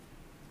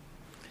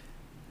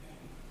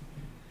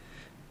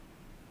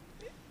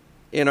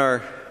In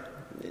our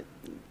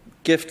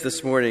gift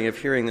this morning of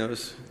hearing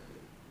those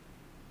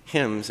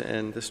hymns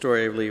and the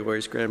story of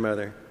Leroy's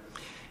grandmother,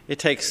 it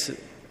takes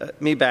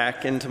me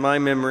back into my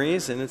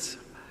memories, and it's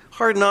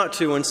hard not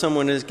to when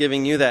someone is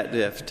giving you that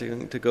gift,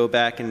 to go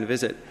back and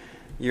visit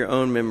your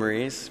own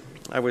memories.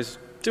 I was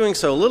doing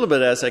so a little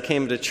bit as I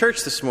came to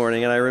church this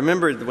morning, and I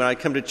remembered when I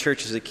come to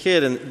church as a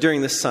kid and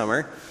during the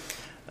summer,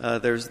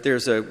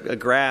 there's a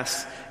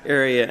grass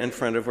area in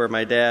front of where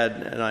my dad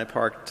and I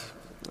parked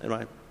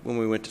when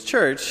we went to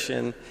church,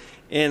 and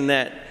in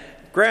that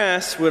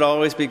grass would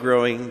always be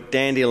growing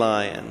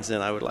dandelions,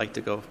 and I would like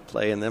to go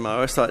play in them. I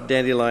always thought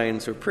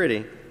dandelions were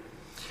pretty.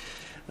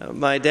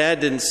 My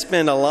dad didn't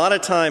spend a lot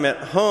of time at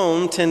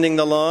home tending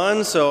the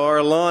lawn, so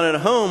our lawn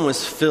at home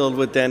was filled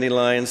with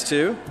dandelions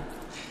too.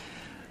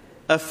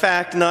 A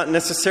fact not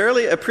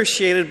necessarily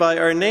appreciated by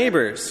our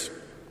neighbors.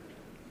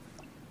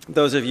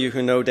 Those of you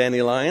who know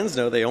dandelions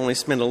know they only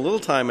spend a little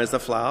time as a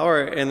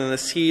flower, and then the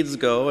seeds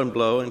go and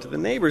blow into the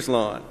neighbor's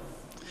lawn.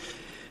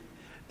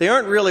 They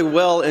aren't really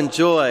well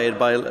enjoyed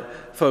by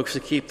folks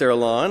who keep their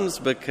lawns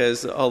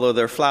because although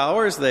they're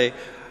flowers,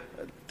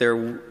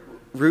 their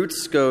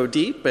roots go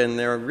deep and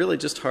they're really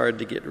just hard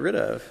to get rid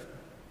of.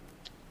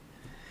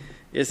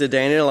 Is a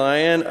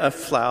dandelion a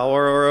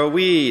flower or a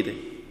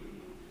weed?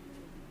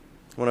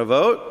 Want to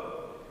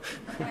vote?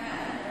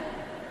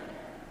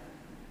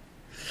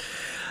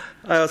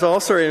 I was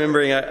also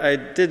remembering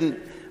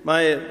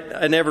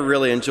I never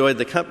really enjoyed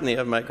the company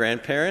of my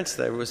grandparents.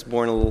 I was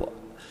born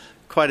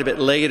quite a bit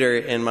later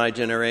in my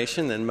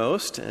generation than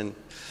most,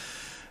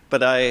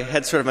 but I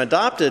had sort of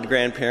adopted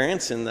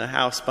grandparents in the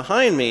house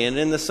behind me, and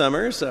in the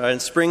summers, in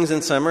springs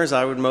and summers,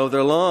 I would mow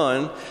their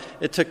lawn.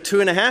 It took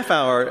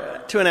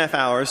 2.5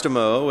 hours to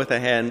mow with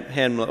a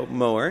hand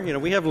mower. You know,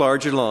 we have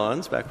larger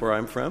lawns back where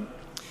I'm from.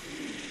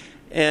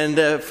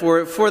 And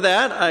for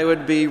that, I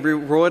would be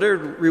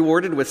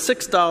rewarded with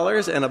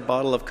 $6 and a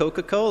bottle of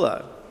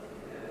Coca-Cola.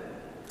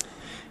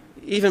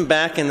 Even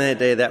back in the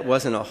day, that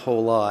wasn't a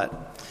whole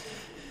lot.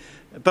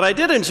 But I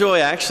did enjoy,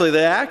 actually,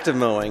 the act of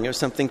mowing. It was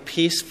something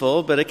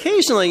peaceful. But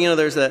occasionally,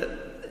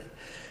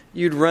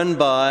 you'd run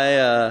by,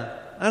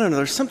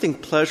 there's something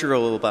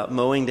pleasurable about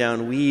mowing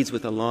down weeds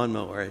with a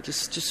lawnmower. It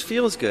just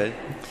feels good.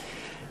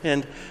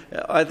 And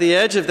at the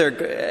edge of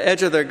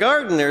their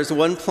garden, there's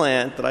one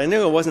plant that I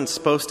knew I wasn't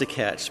supposed to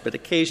catch, but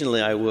occasionally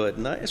I would.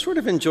 And I sort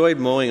of enjoyed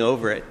mowing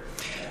over it.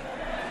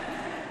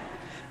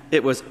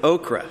 It was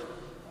okra.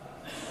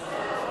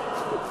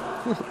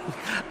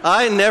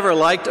 I never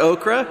liked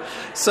okra,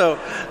 so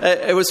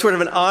it was sort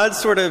of an odd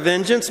sort of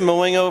vengeance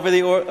mowing over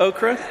the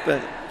okra.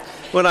 But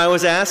when I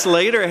was asked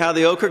later how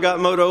the okra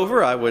got mowed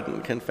over, I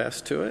wouldn't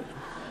confess to it.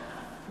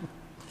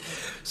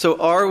 So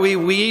are we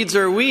weeds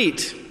or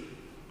wheat?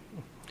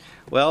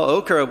 Well,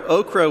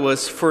 okra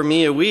was for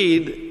me a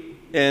weed,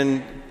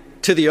 and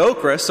to the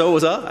okra, so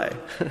was I.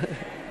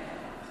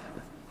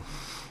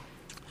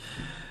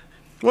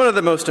 One of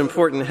the most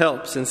important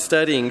helps in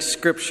studying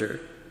Scripture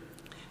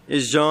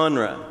is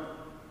genre.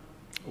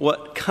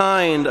 What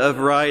kind of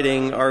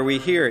writing are we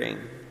hearing?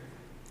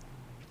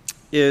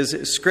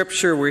 Is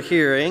Scripture we're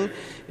hearing,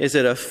 is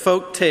it a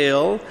folk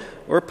tale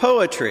or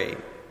poetry?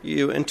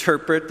 You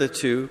interpret the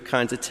two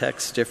kinds of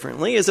texts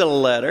differently. Is it a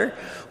letter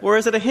or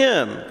is it a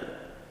hymn?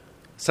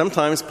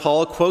 Sometimes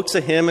Paul quotes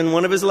a hymn in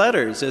one of his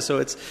letters, so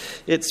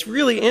it's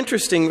really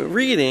interesting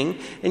reading,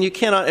 and you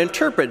cannot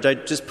interpret by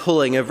just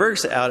pulling a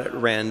verse out at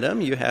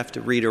random. You have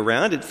to read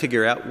around and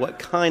figure out what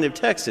kind of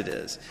text it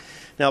is.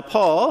 Now,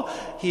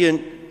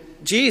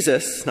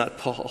 Jesus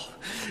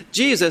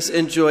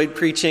enjoyed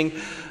preaching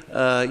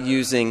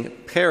using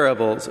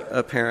parables,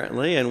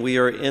 apparently, and we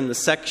are in the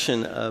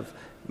section of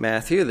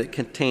Matthew that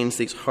contains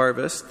these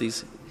harvests,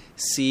 these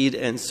seed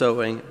and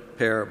sowing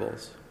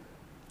parables.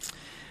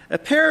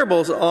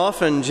 Parables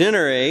often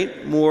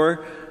generate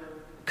more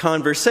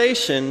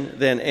conversation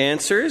than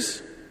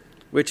answers,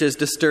 which is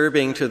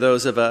disturbing to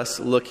those of us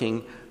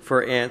looking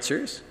for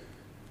answers.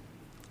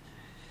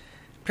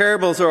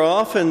 Parables are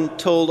often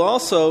told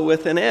also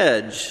with an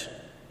edge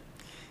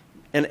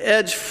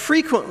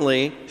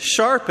frequently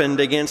sharpened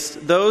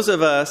against those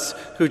of us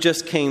who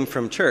just came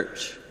from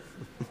church.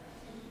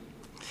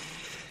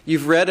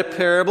 You've read a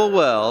parable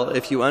well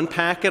if you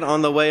unpack it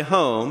on the way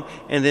home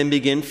and then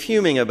begin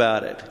fuming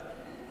about it.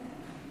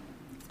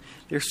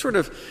 They're sort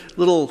of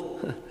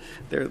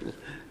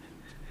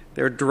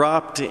they're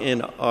dropped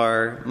in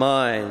our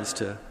minds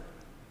to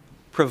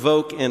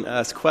provoke in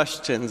us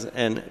questions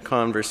and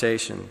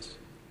conversations.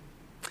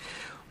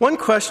 One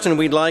question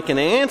we'd like an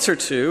answer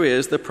to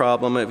is the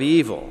problem of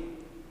evil.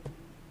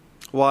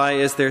 Why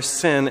is there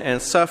sin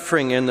and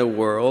suffering in the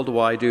world?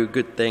 Why do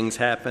good things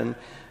happen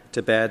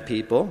to bad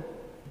people?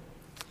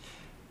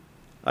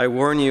 I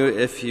warn you,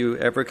 if you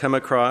ever come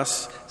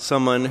across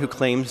someone who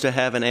claims to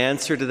have an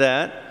answer to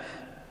that,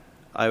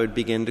 I would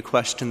begin to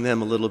question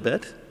them a little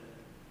bit.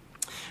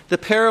 The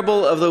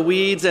parable of the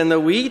weeds and the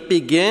wheat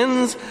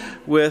begins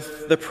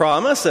with the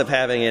promise of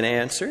having an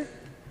answer.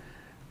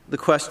 The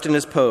question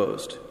is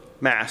posed,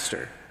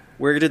 Master,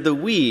 where did the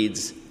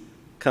weeds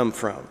come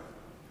from?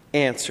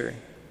 Answer,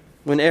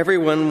 When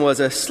everyone was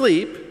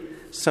asleep,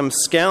 some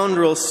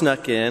scoundrel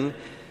snuck in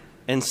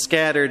and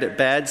scattered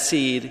bad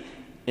seed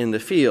in the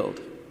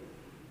field.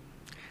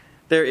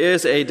 There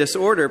is a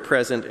disorder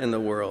present in the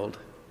world,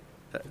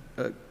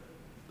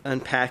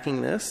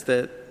 unpacking this,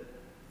 that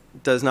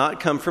does not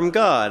come from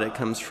God. It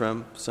comes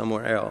from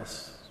somewhere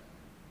else.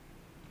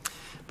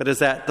 But is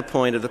that the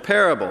point of the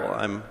parable?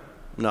 I'm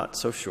not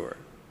so sure.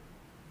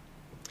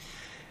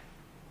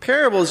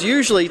 Parables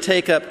usually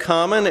take up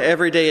common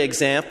everyday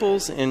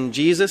examples in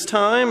Jesus'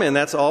 time, and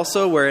that's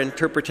also where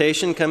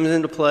interpretation comes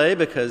into play,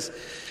 because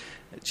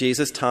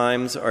Jesus'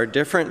 times are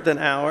different than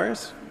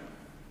ours.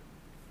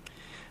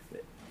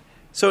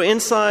 So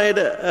inside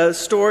a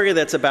story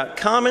that's about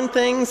common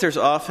things, there's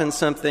often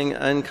something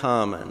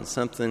uncommon,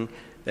 something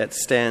that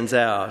stands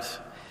out.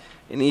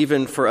 And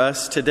even for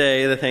us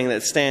today, the thing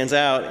that stands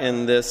out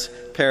in this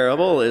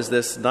parable is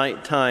this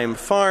nighttime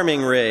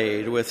farming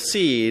raid with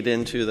seed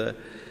into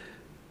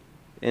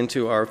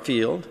our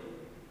field.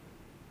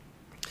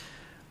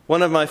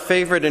 One of my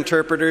favorite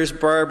interpreters,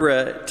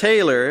 Barbara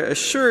Taylor,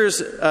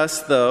 assures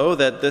us, though,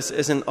 that this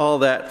isn't all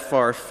that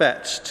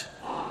far-fetched.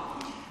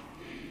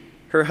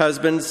 Her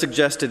husband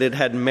suggested it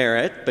had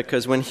merit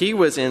because when he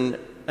was an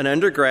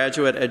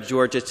undergraduate at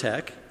Georgia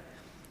Tech,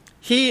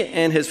 he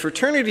and his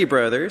fraternity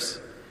brothers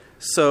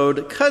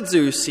sowed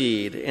kudzu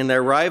seed in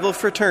their rival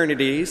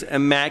fraternities'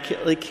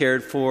 immaculately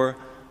cared for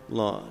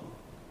lawn.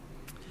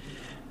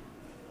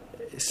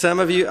 Some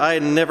of you, I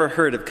had never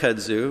heard of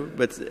kudzu,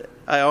 but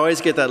I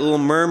always get that little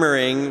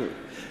murmuring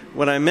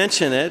when I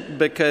mention it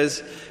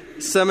because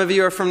some of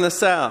you are from the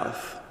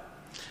South.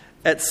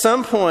 At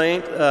some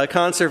point,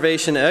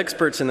 conservation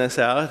experts in the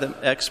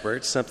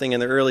South, something in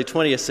the early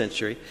 20th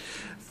century,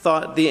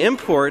 thought the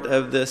import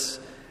of this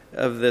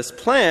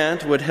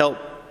plant would help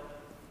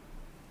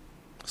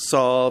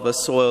solve a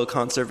soil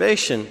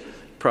conservation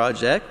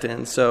project,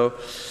 and so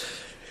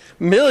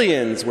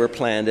millions were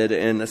planted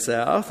in the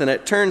South, and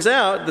it turns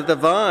out that the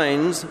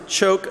vines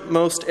choke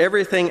most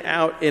everything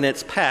out in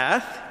its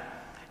path,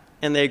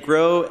 and they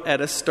grow at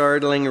a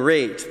startling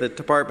rate. The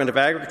Department of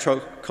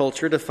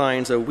Agriculture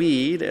defines a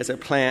weed as a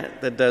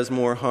plant that does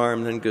more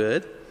harm than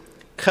good.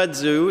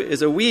 Kudzu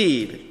is a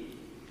weed.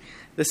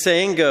 The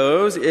saying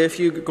goes, if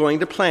you're going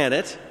to plant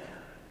it,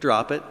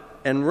 drop it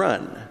and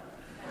run.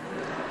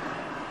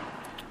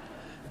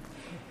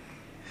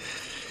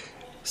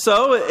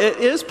 So it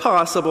is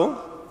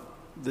possible,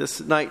 this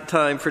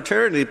nighttime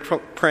fraternity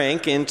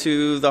prank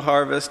into the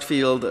harvest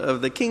field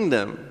of the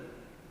kingdom.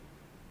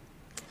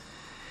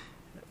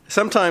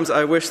 Sometimes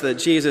I wish that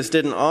Jesus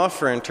didn't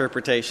offer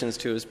interpretations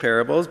to his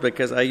parables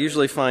because I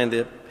usually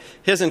find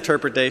his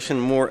interpretation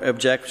more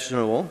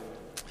objectionable.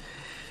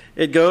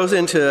 It goes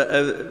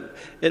into,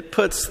 it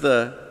puts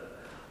a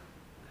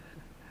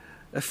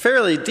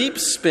fairly deep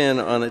spin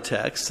on the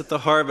text that the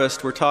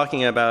harvest we're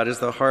talking about is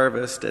the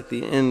harvest at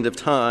the end of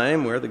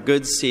time, where the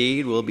good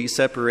seed will be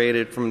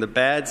separated from the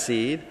bad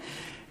seed.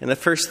 And the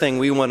first thing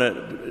we want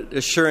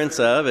assurance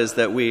of is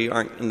that we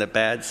aren't in the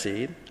bad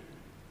seed.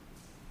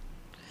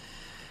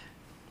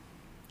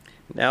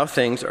 Now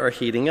things are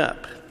heating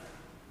up.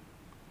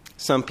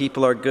 Some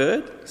people are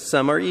good,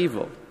 some are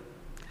evil.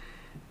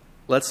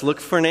 Let's look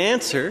for an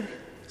answer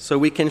so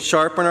we can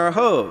sharpen our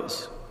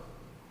hoes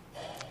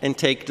and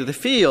take to the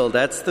field.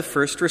 That's the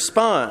first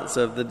response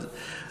of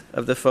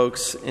the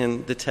folks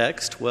in the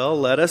text. Well,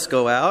 let us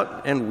go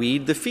out and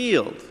weed the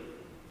field.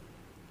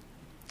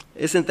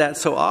 Isn't that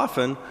so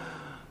often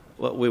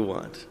what we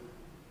want?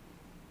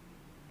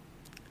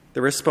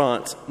 The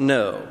response,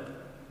 no.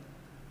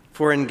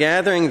 For in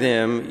gathering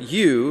them,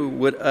 you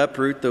would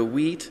uproot the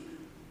wheat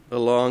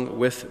along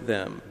with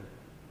them.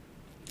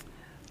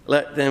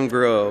 Let them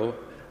grow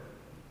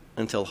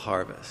until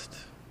harvest.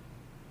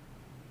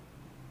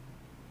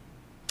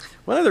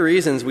 One of the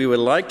reasons we would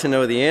like to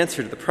know the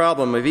answer to the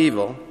problem of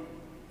evil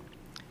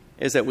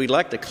is that we'd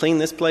like to clean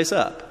this place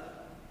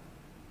up.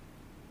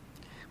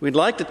 We'd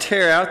like to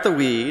tear out the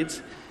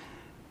weeds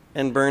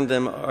and burn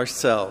them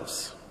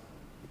ourselves.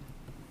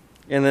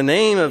 In the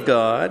name of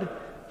God,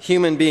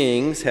 human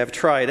beings have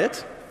tried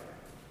it,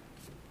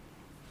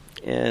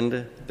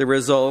 and the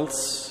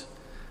results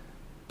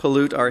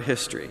pollute our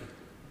history.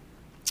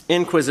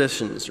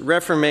 Inquisitions,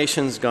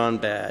 reformations gone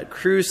bad,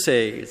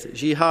 crusades,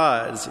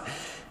 jihads.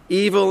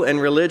 Evil and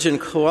religion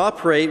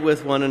cooperate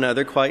with one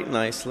another quite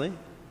nicely.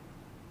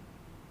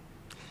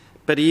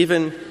 But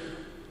even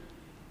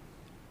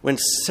when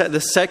the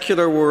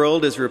secular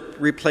world is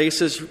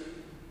replaced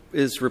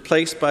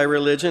by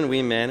religion, we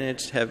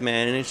have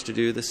managed to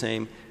do the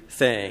same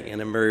thing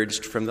and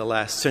emerged from the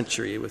last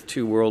century with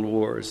 2 world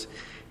wars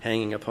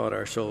hanging upon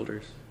our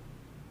shoulders.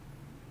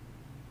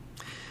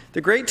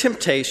 The great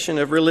temptation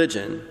of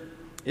religion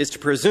is to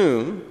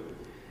presume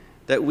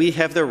that we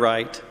have the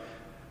right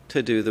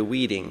to do the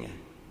weeding.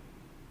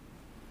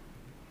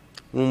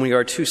 When we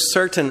are too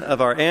certain of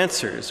our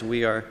answers,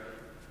 we are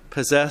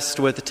possessed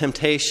with the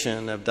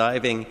temptation of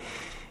diving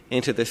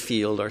into the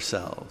field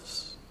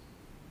ourselves.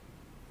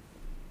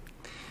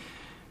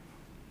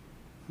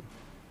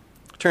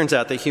 Turns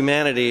out that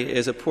humanity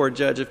is a poor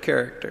judge of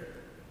character.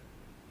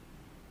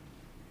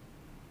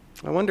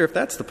 I wonder if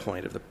that's the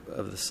point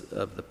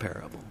of the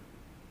parable.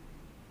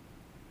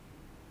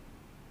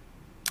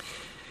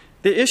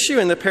 The issue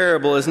in the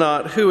parable is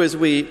not who is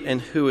wheat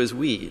and who is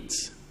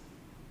weeds,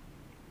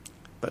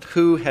 but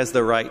who has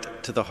the right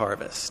to the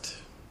harvest,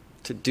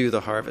 to do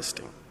the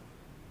harvesting.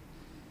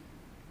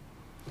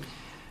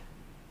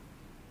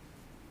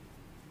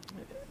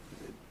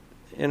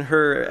 In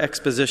her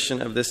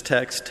exposition of this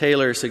text,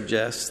 Taylor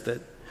suggests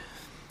that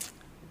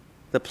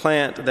the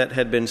plant that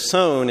had been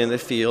sown in the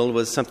field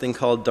was something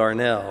called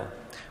darnel,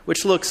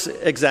 which looks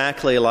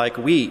exactly like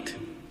wheat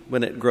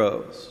when it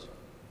grows.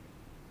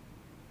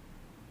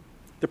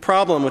 The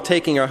problem with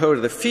taking our hoe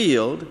to the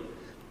field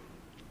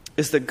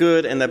is the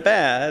good and the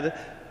bad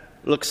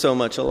look so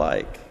much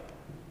alike.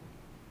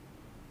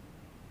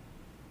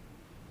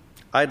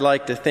 I'd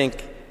like to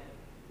think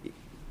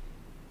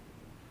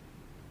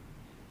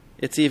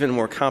it's even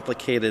more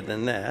complicated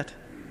than that.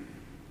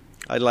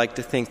 I'd like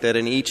to think that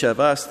in each of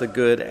us, the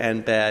good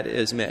and bad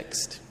is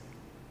mixed.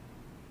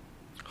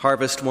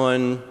 Harvest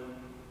one,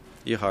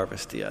 you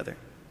harvest the other.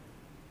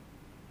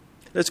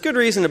 There's good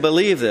reason to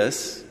believe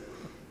this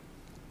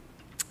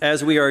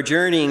as we are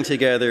journeying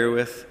together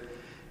with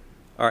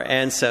our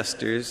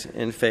ancestors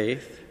in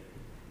faith.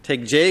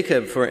 Take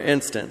Jacob, for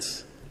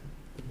instance.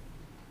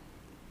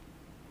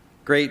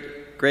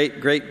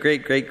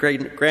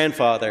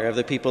 Great-great-great-great-great-grandfather of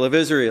the people of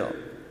Israel.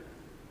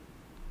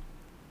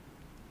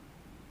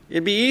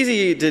 It'd be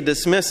easy to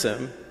dismiss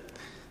him. In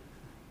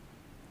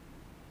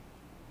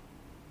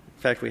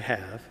fact, we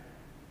have.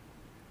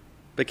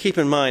 But keep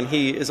in mind,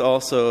 he is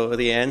also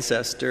the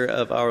ancestor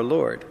of our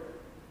Lord.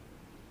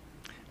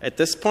 At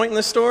this point in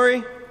the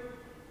story,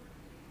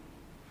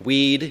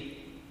 weed.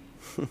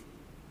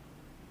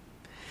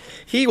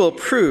 He will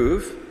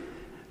prove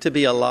to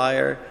be a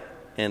liar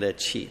and a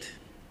cheat.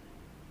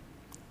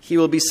 He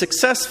will be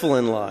successful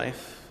in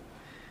life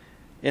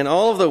in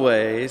all of the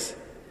ways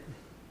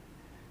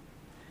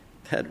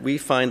that we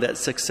find that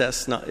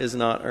success is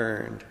not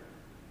earned.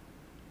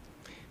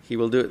 He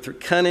will do it through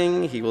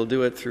cunning. He will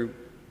do it through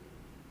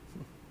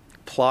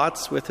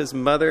plots with his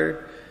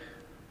mother.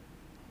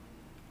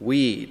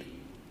 Weed.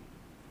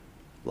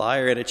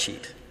 Liar and a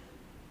cheat.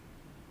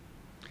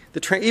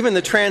 Even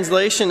the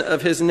translation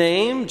of his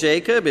name,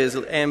 Jacob, is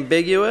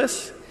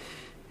ambiguous.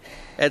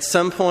 At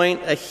some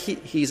point,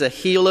 he's a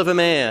heel of a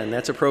man.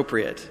 That's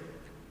appropriate.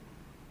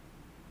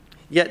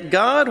 Yet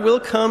God will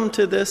come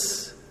to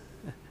this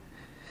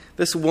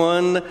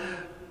one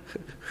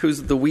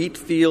whose the wheat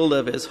field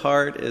of his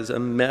heart is a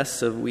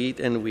mess of wheat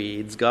and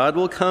weeds. God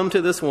will come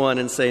to this one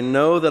and say,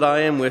 "Know that I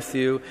am with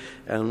you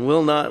and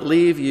will not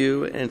leave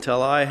you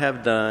until I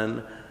have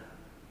done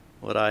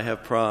what I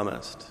have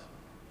promised."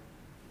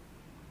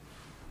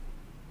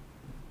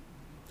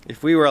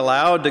 If we were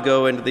allowed to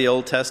go into the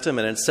Old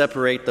Testament and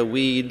separate the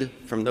weed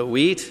from the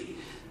wheat,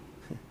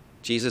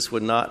 Jesus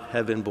would not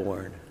have been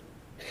born.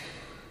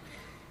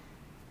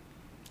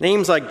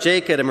 Names like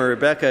Jacob and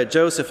Rebekah,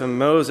 Joseph and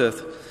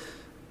Moses,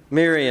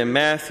 Miriam,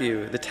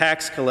 Matthew, the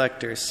tax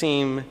collector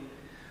seem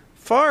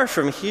far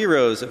from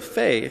heroes of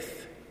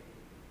faith.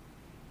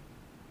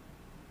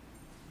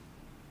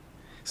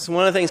 It's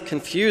one of the things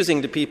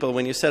confusing to people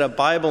when you set a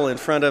Bible in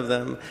front of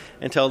them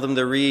and tell them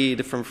to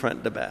read from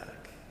front to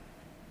back.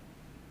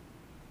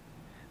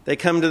 They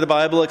come to the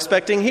Bible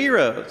expecting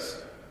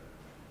heroes.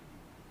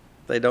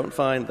 They don't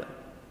find them.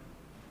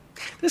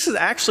 This is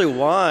actually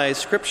why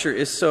Scripture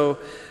is so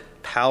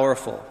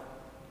powerful,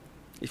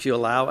 if you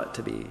allow it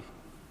to be.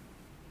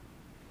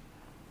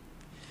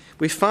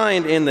 We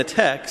find in the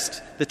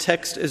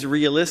text is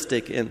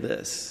realistic in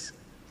this.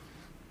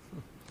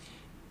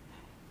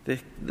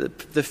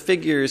 The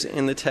figures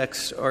in the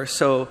text are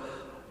so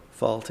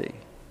faulty.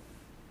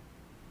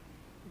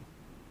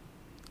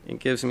 It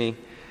gives me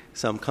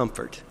some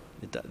comfort.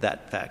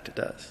 That fact it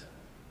does.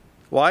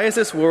 Why is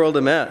this world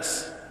a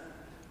mess?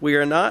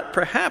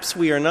 Perhaps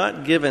we are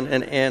not given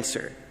an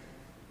answer.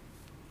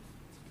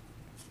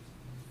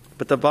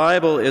 But the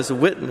Bible is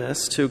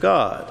witness to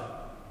God,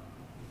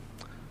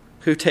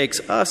 who takes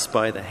us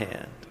by the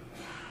hand.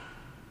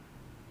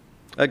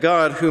 A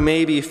God who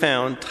may be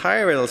found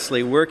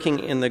tirelessly working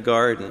in the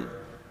garden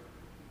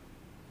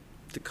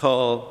to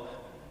call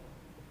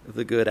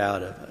the good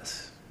out of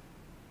us.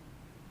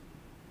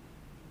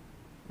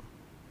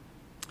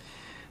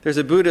 There's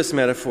a Buddhist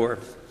metaphor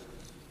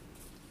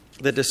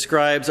that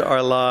describes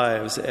our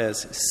lives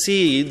as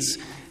seeds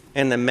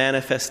and the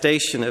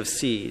manifestation of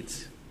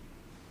seeds.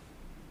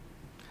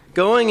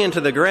 Going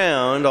into the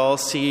ground, all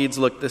seeds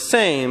look the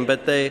same,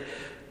 but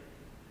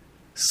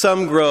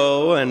some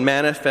grow and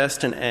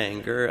manifest in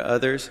anger,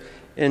 others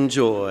in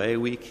joy.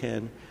 We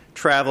can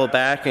travel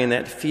back in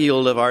that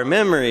field of our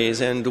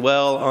memories and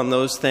dwell on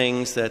those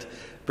things that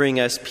bring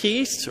us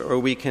peace, or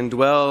we can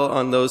dwell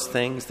on those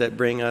things that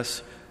bring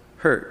us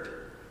hurt.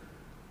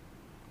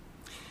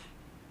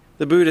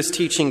 The Buddhist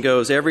teaching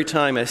goes, every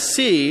time a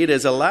seed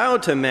is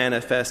allowed to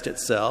manifest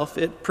itself,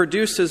 it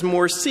produces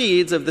more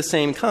seeds of the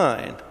same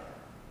kind,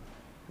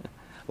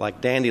 like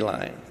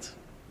dandelions.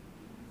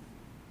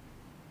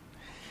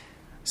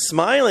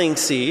 Smiling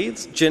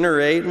seeds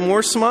generate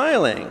more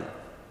smiling.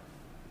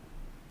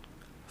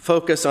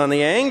 Focus on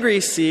the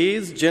angry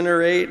seeds,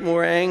 generate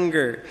more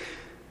anger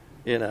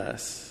in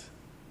us.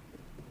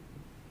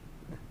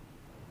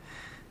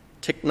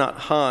 Thich Nhat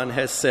Hanh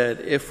has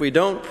said, if we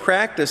don't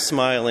practice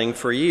smiling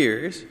for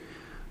years,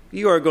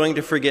 you are going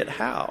to forget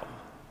how.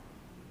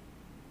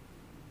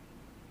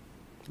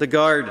 The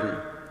garden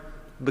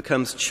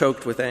becomes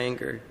choked with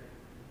anger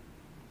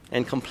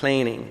and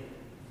complaining.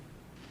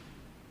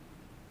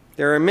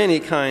 There are many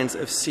kinds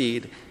of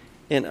seed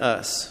in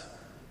us,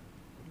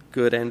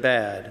 good and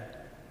bad.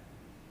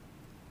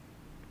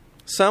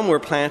 Some were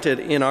planted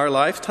in our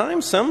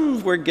lifetime.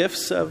 Some were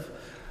gifts of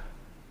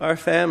our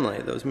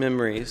family, those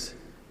memories.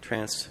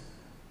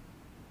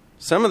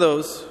 Some of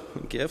those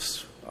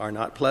gifts are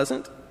not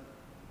pleasant.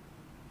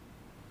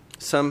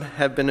 Some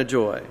have been a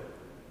joy.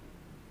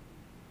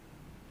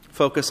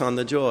 Focus on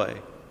the joy,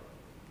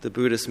 the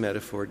Buddhist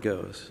metaphor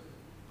goes.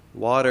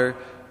 Water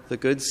the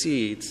good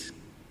seeds.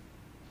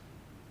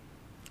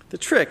 The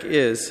trick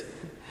is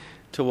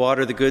to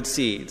water the good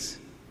seeds.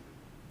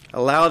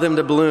 Allow them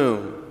to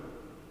bloom.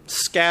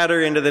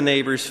 Scatter into the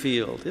neighbor's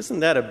field. Isn't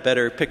that a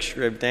better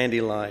picture of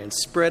dandelions,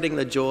 spreading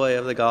the joy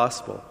of the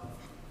gospel?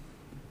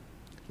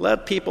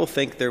 Let people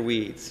think they're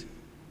weeds.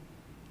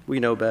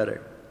 We know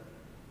better.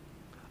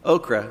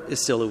 Okra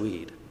is still a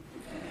weed.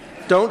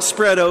 Don't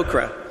spread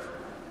okra.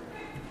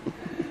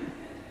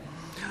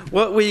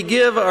 What we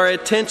give our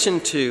attention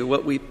to,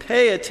 what we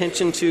pay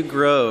attention to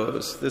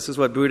grows. This is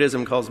what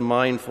Buddhism calls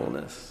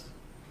mindfulness.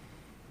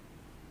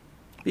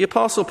 The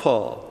Apostle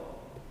Paul,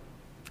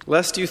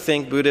 lest you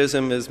think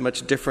Buddhism is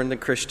much different than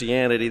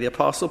Christianity, the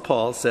Apostle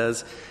Paul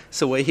says, it's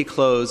the way he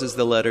closes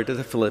the letter to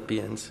the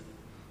Philippians,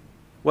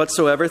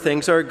 whatsoever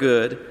things are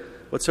good,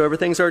 whatsoever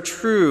things are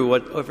true,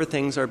 whatsoever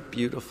things are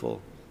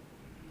beautiful.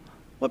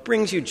 What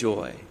brings you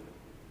joy?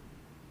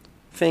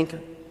 Think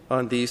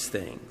on these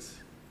things,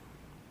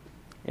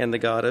 and the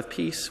God of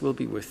peace will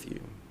be with you.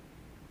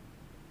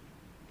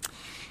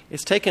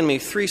 It's taken me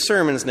 3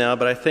 sermons now,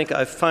 but I think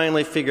I've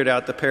finally figured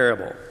out the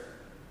parable.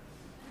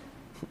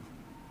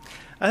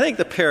 I think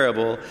the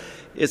parable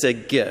is a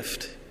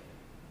gift.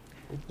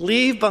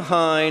 Leave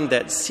behind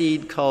that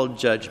seed called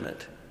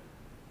judgment.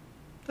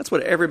 That's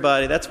what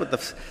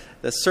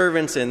the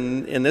servants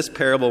in this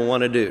parable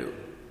want to do.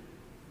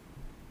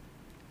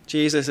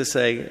 Jesus is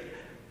saying,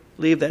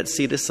 leave that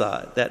seed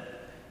aside, that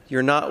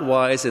you're not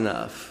wise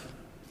enough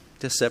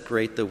to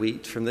separate the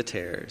wheat from the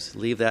tares.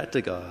 Leave that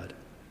to God.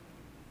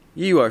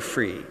 You are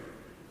free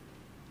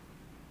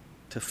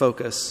to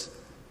focus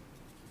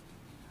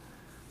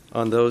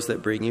on those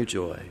that bring you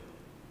joy.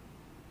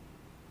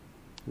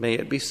 May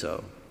it be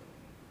so.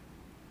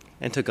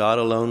 And to God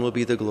alone will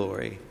be the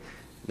glory,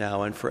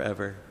 now and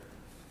forever.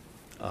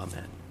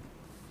 Amen.